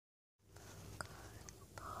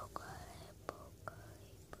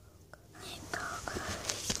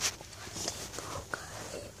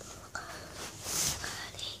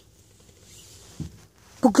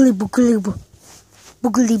Boogly boogly boo.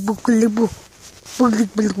 Boogly boogly boo. Boogly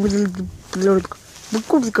boogly boo. Boogly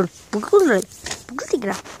boogly boogly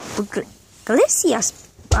boogly. Galicias,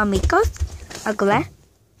 amigos. Agla.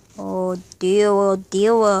 Oh dear.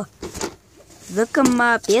 Look at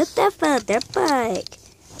my beautiful dirt bike.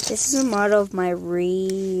 This is a model of my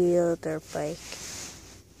real dirt bike.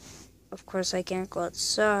 Of course, I can't go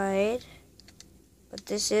outside, but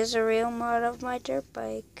this is a real model of my dirt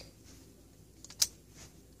bike.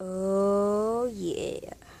 Oh,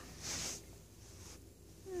 yeah.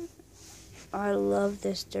 I love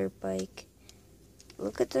this dirt bike.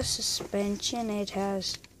 Look at the suspension it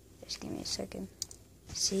has. Just give me a second.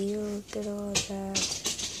 See, look at all that.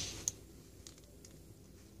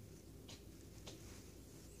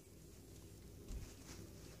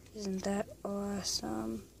 Isn't that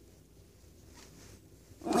awesome?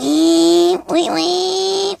 Wee, wee,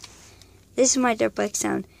 wee. This is my dirt bike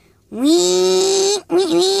sound. Wee,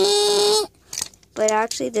 wee, wee. But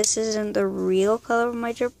actually, this isn't the real color of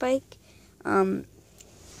my dirt bike.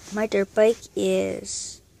 My dirt bike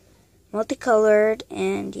is multicolored,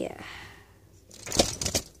 and yeah.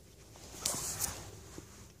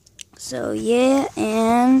 So yeah,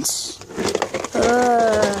 and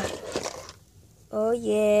oh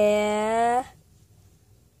yeah.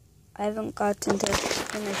 I haven't gotten to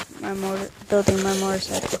finish building my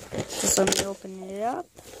motorcycle. Just let me open it up.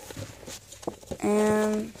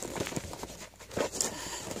 And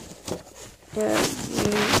yeah.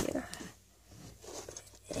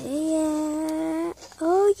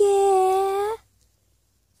 Oh yeah.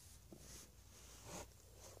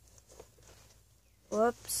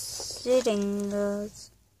 Whoops, dingoes.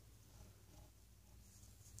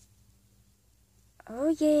 Oh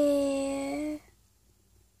yeah.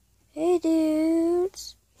 Hey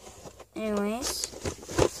dudes. Anyways,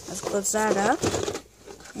 let's close that up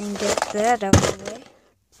and get that out of the way.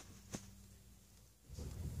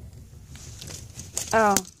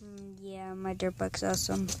 Oh, yeah, my dirt bike's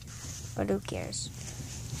awesome, but who cares?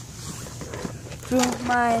 Drove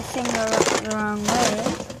my thing the wrong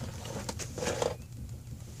way.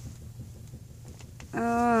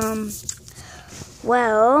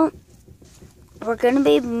 Well, we're going to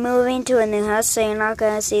be moving to a new house, so you're not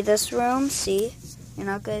going to see this room. See? You're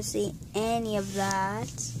not going to see any of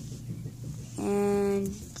that.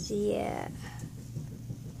 And, yeah.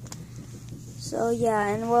 So, yeah,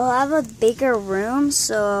 and we'll have a bigger room,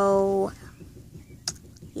 so,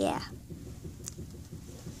 yeah.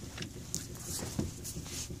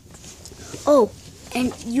 Oh,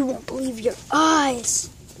 and you won't believe your eyes.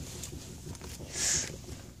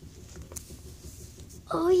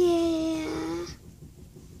 Oh, yeah.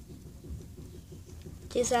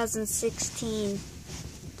 2016.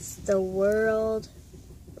 It's the world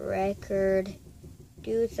record.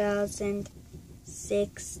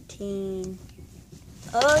 2016.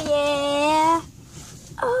 Oh, yeah.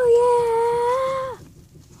 Oh, yeah.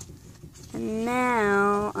 And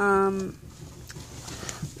now, I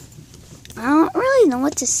don't really know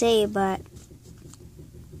what to say, but,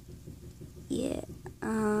 yeah,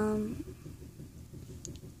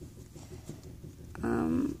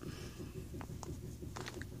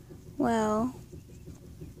 well,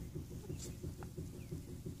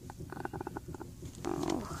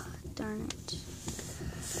 oh, darn it.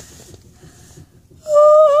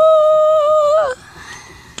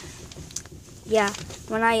 Yeah,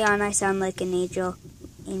 when I yawn, I sound like an angel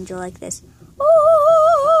like this.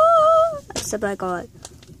 Except I go like,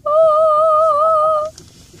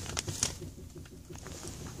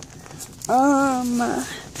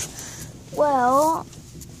 well,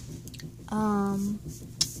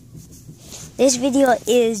 this video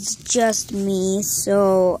is just me,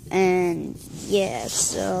 so, and, yeah,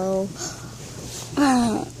 so,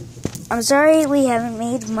 I'm sorry we haven't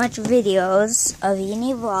made much videos of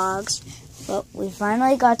any vlogs, but we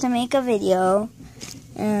finally got to make a video,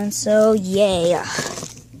 and so, yeah.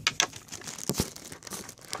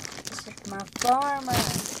 This is my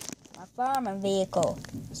farmer vehicle,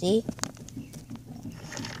 see?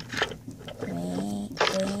 Wait.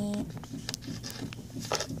 Okay.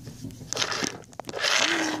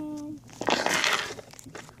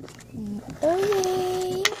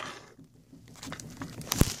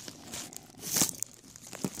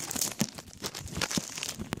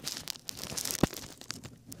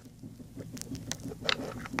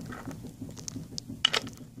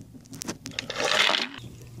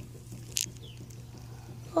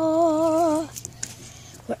 Oh,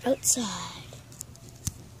 we're outside.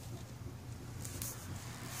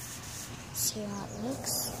 See how it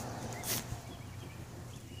looks.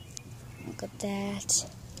 Look at that.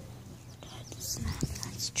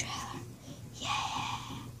 That's trailer. Yeah.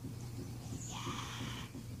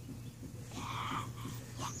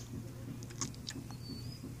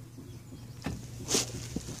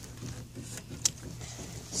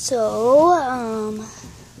 So,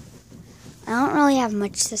 I don't really have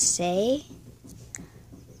much to say,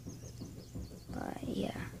 but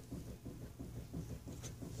yeah.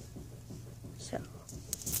 So,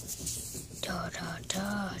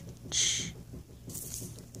 touch.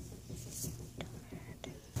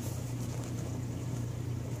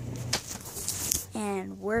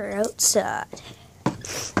 And we're outside.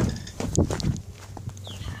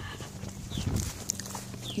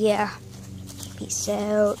 Yeah. Peace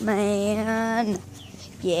out, man.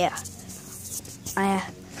 Yeah.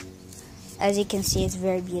 As you can see, it's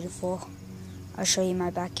very beautiful. I'll show you my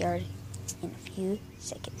backyard in a few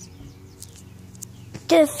seconds.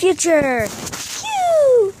 To the future!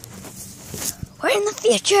 Phew! We're in the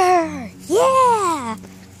future! Yeah!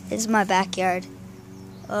 This is my backyard.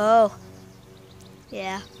 Oh.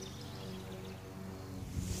 Yeah.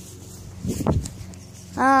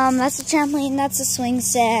 That's a trampoline, that's a swing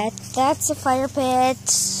set, that's a fire pit,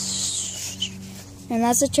 and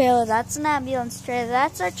that's a trailer, that's an ambulance trailer,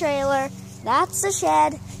 that's our trailer, that's a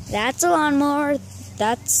shed, that's a lawnmower,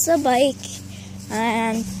 that's a bike,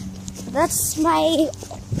 and that's my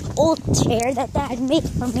old chair that Dad made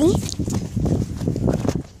for me.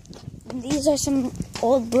 And these are some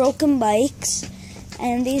old broken bikes,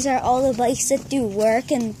 and these are all the bikes that do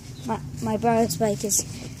work, and my brother's bike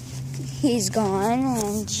he's gone,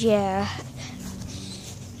 and yeah.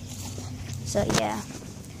 So yeah,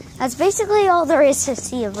 that's basically all there is to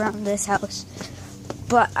see around this house.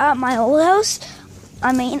 But at my old house,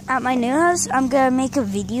 at my new house, I'm gonna make a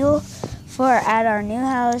video at our new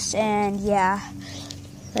house, and yeah,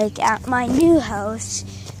 like at my new house,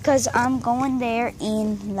 cause I'm going there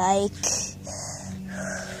in like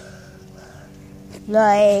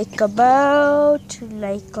about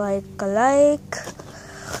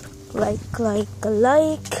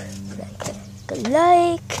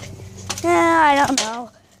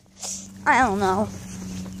I don't know.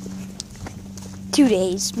 2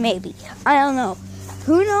 days, maybe. I don't know.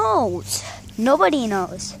 Who knows? Nobody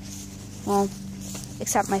knows. Well,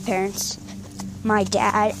 except my parents, my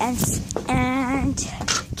dad, and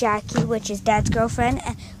Jackie, which is Dad's girlfriend,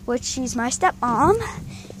 which she's my stepmom,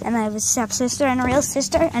 and I have a stepsister and a real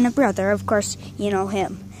sister and a brother. Of course, you know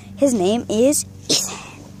him. His name is Ethan.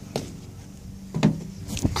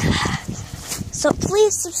 So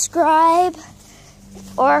please subscribe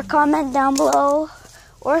or comment down below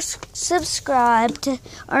or subscribe to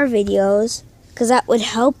our videos, because that would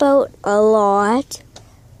help out a lot.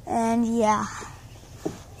 And yeah,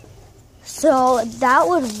 so that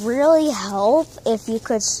would really help if you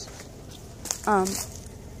could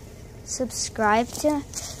subscribe to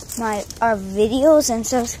our videos and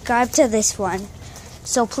subscribe to this one.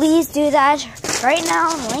 So please do that right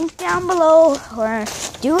now. Link down below, or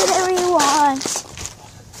do whatever you want.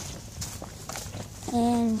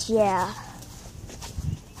 And yeah.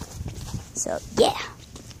 So yeah.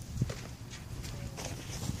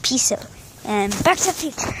 Peace out. And back to the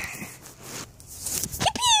future.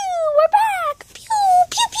 Pew pew! We're back! Pew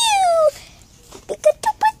pew pew!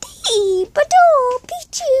 Pikachu pati! Pato!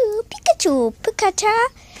 Pichu! Pikachu! Pikacha!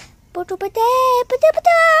 Pato pate! Pate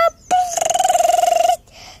pata!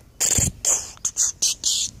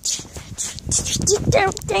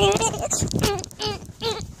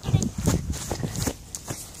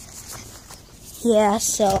 Yeah,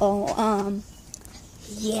 so,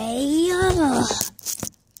 yeah.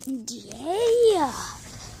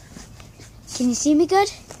 Can you see me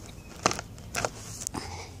good?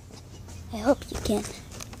 I hope you can.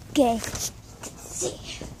 Okay, let's see.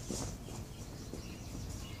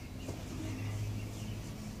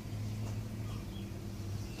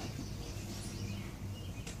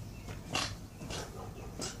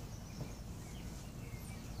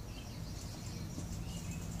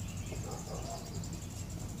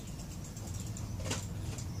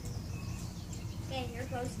 Okay, here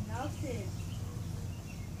goes nothing.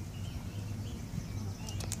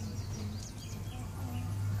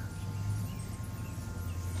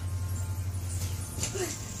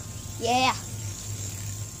 Yeah.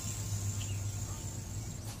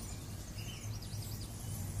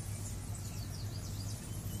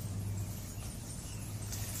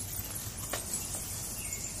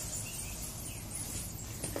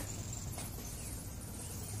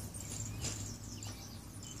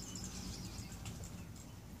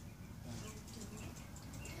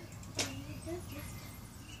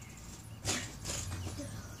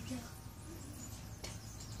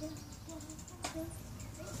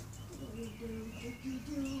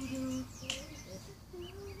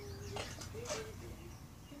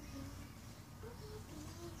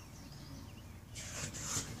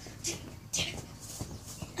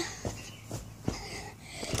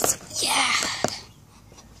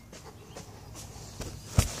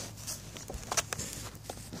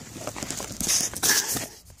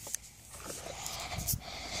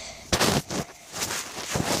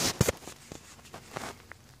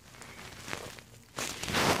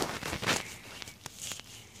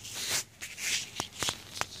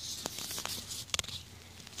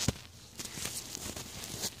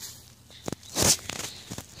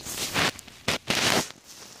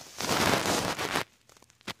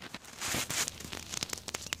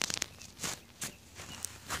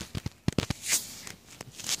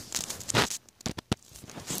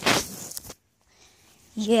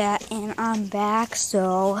 Yeah, and I'm back,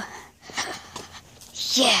 so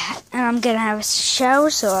yeah, and I'm gonna have a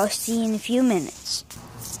shower, so I'll see you in a few minutes.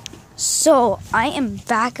 So, I am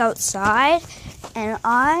back outside, and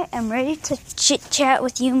I am ready to chit-chat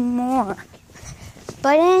with you more.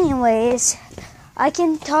 But anyways, I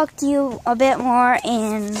can talk to you a bit more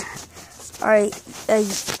in my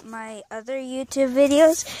other YouTube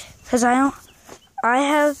videos, because I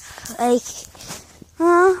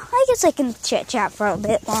guess I can chit-chat for a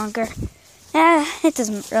bit longer. It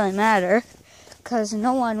doesn't really matter, because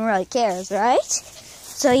no one really cares, right?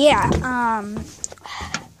 So yeah,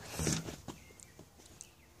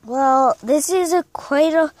 well, this is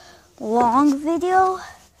quite a long video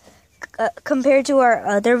compared to our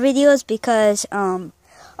other videos, because our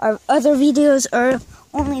other videos are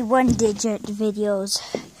only 1-digit videos,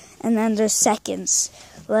 and then there's seconds.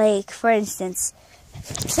 Like, for instance,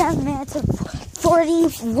 7 minutes of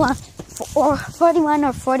 41 or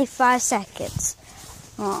 45 seconds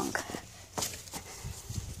long.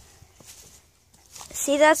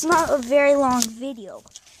 See, that's not a very long video.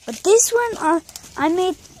 But this one,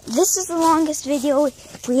 this is the longest video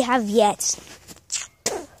we have yet.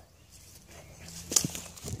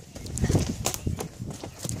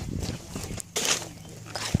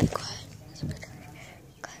 Gotta be quiet. We're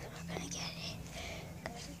gonna get it.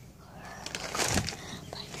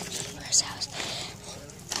 By our neighbor's house.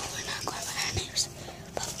 No, we're not going by our neighbor's,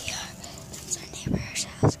 but we are. That's our neighbor's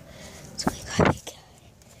house. So we gotta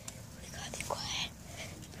be quiet.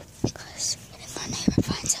 Because if our neighbor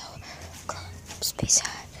finds out space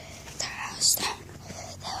out their house, then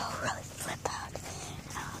they'll really flip out.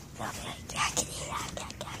 They'll be like, yeah, and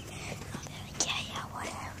I'll be like, yeah,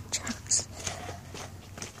 whatever, jerks.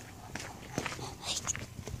 Like,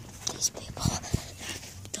 those people,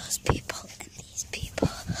 and these people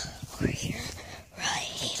over here really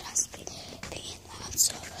hate us being loud,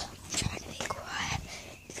 so I'm trying to be quiet,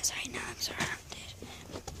 because right now I'm surrounded.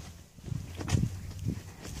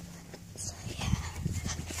 So, yeah.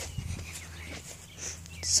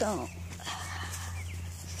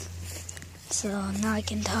 So now I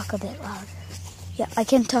can talk a bit louder. Yeah, I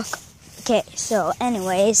can talk. Okay, so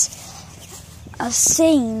anyways, I was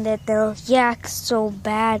saying that they'll yak so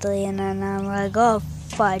badly, and then I'm like, oh,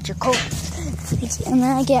 fudge, you're cold. And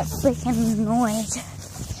then I get freaking annoyed.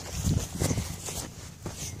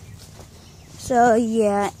 So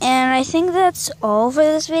yeah, and I think that's all for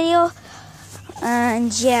this video.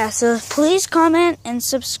 And yeah, so please comment and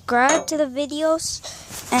subscribe to the videos,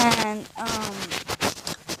 and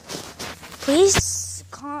please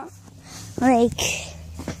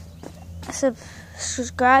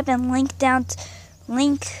subscribe and link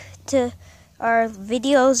to our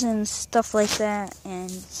videos and stuff like that. And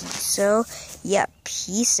so yeah,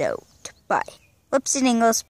 peace out. Bye. Lips in English.